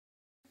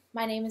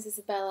My name is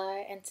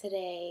Isabella, and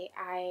today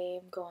I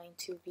am going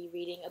to be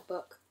reading a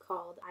book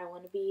called I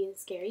Want to Be a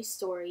Scary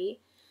Story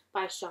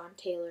by Sean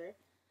Taylor.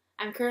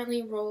 I'm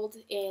currently enrolled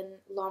in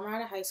La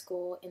Mirada High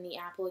School in the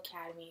Apple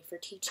Academy for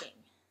teaching.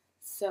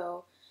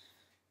 So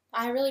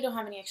I really don't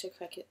have any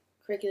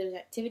extracurricular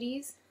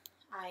activities.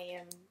 I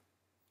am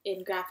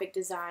in graphic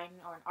design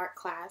or an art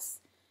class.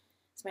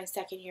 It's my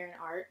second year in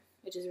art,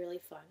 which is really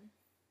fun.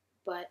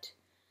 But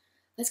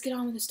let's get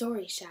on with the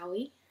story, shall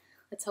we?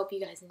 Let's hope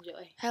you guys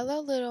enjoy.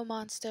 Hello, little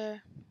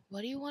monster. What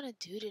do you want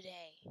to do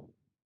today?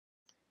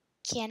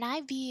 Can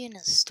I be in a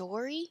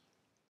story?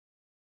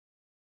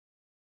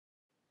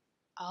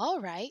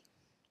 All right.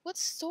 What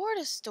sort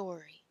of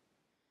story?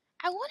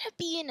 I want to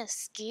be in a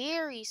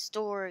scary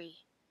story.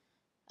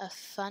 A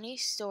funny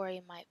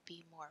story might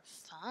be more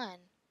fun.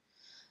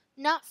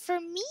 Not for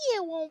me,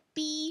 it won't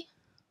be.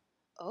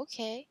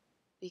 Okay,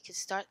 we could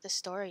start the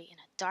story in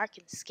a dark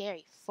and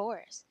scary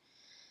forest.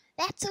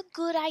 That's a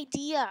good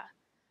idea.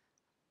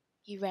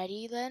 You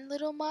ready then,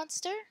 little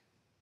monster?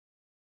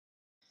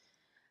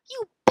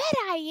 You bet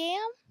I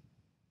am.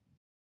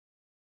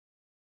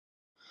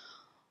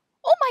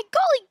 Oh my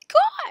golly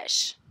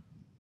gosh!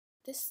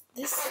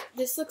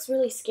 This looks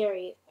really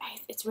scary.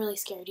 It's really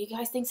scary. Do you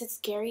guys think it's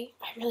scary?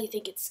 I really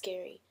think it's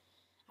scary.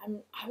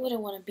 I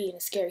wouldn't want to be in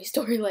a scary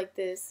story like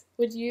this.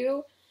 Would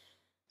you?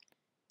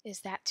 Is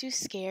that too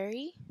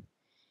scary?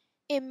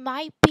 It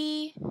might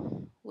be.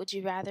 Would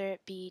you rather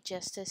it be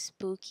just a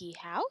spooky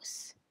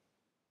house?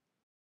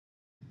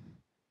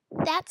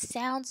 That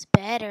sounds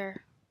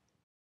better.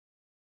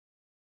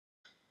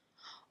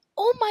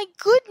 Oh my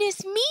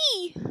goodness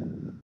me!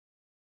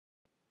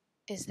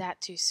 Is that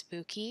too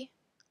spooky?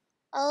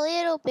 A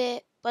little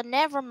bit, but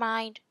never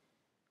mind.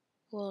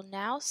 Well,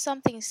 now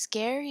something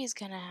scary is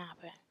gonna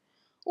happen.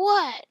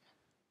 What?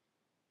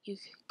 You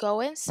could go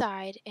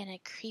inside and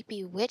a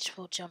creepy witch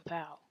will jump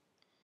out.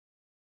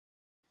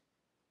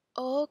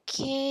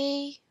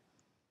 Okay.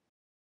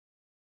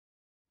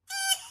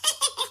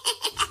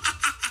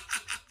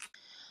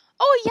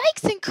 Oh,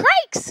 yikes and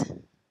crikes!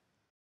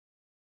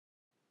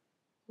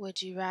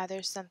 Would you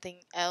rather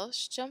something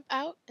else jump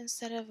out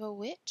instead of a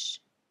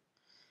witch?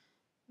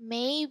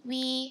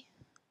 Maybe.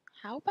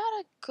 How about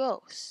a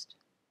ghost?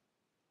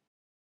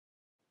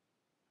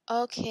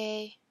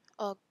 Okay,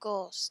 a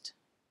ghost.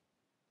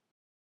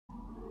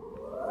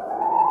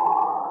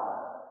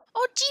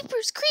 Oh,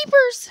 jeepers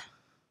creepers!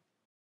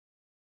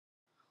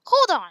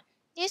 Hold on,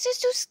 this is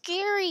too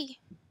scary.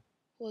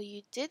 Well,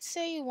 you did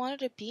say you wanted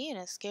to be in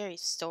a scary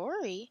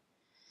story.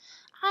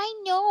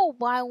 I know,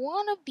 but I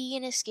want to be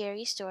in a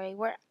scary story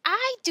where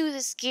I do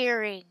the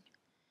scaring.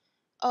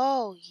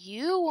 Oh,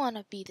 you want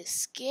to be the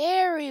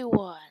scary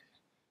one.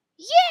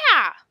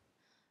 Yeah!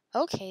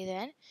 Okay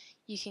then,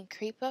 you can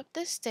creep up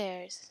the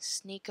stairs,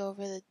 sneak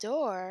over the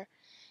door,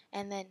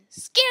 and then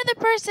scare the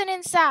person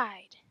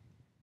inside.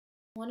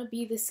 Want to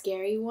be the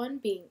scary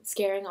one,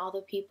 scaring all the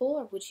people,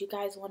 or would you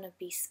guys want to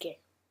be scared?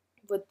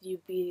 Would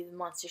you be the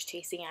monsters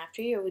chasing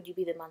after you, or would you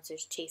be the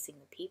monsters chasing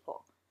the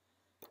people?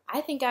 I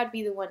think I'd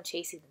be the one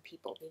chasing the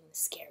people, being the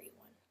scary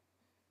one.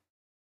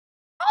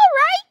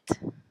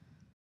 All right!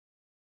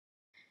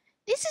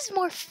 This is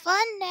more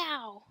fun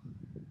now.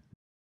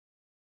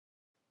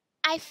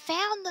 I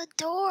found the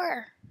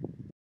door.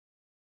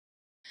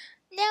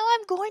 Now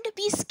I'm going to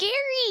be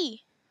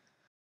scary.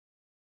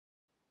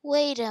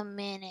 Wait a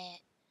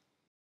minute.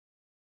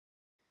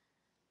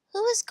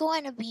 Who is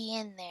going to be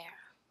in there?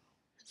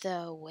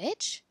 The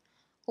witch?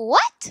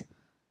 What?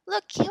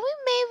 Look, can we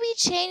maybe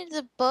change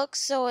the book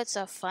so it's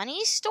a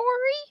funny story?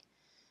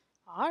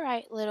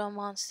 Alright, little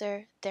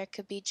monster. There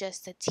could be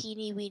just a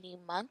teeny weeny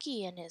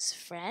monkey and his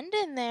friend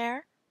in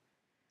there.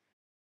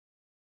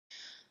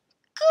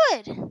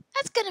 Good!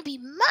 That's gonna be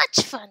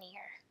much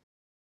funnier.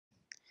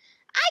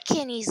 I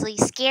can easily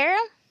scare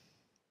him.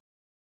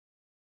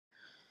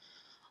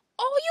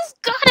 Oh,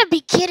 you've gotta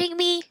be kidding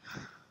me!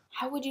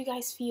 How would you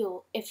guys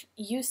feel if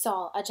you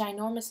saw a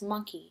ginormous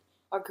monkey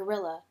or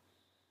gorilla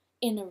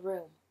in a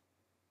room?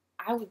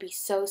 I would be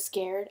so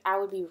scared, I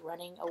would be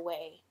running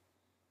away.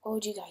 What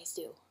would you guys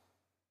do?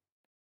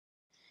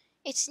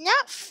 It's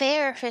not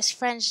fair if his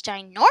friend's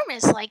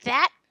ginormous like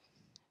that.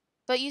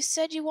 But you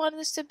said you wanted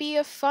this to be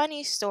a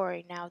funny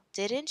story now,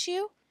 didn't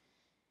you?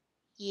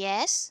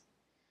 Yes.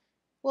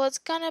 Well, it's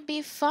gonna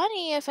be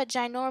funny if a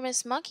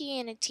ginormous monkey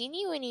and a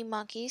teeny weeny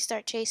monkey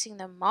start chasing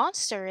the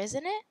monster,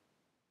 isn't it?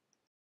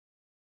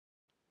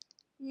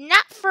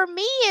 Not for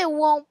me, it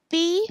won't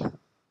be.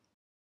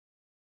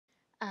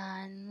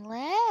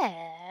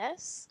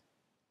 Unless.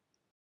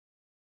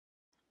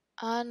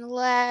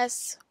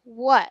 Unless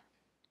what?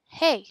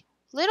 Hey,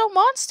 little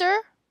monster,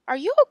 are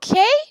you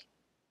okay?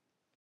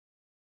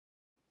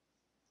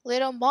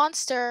 Little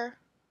monster,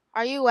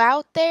 are you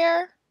out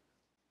there?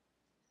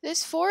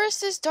 This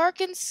forest is dark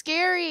and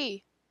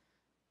scary.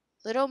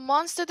 Little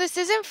monster, this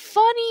isn't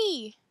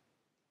funny.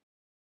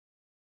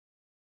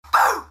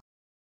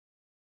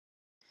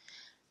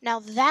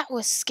 Now that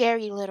was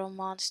scary, little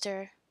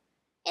monster.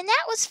 And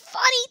that was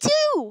funny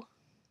too.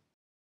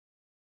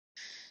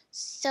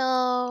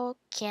 So,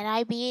 can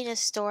I be in a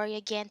story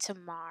again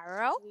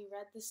tomorrow? We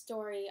read the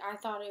story. I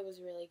thought it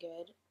was really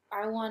good.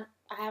 I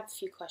have a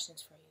few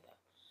questions for you though.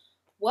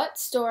 What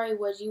story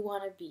would you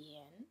want to be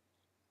in?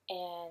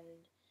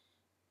 And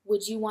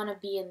would you want to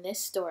be in this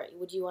story?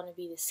 Would you want to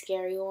be the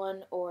scary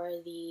one or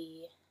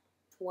the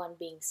one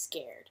being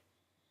scared?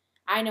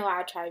 I know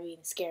I try being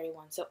the scary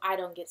one, so I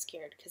don't get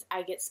scared because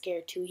I get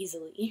scared too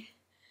easily.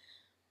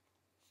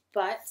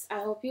 But I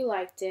hope you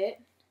liked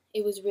it.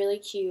 It was really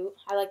cute.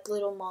 I like the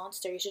little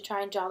monster. You should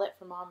try and draw that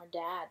for mom or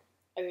dad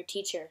or your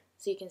teacher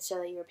so you can show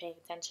that you were paying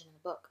attention in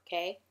the book,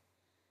 okay?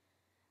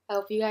 I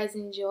hope you guys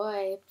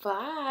enjoy.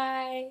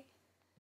 Bye!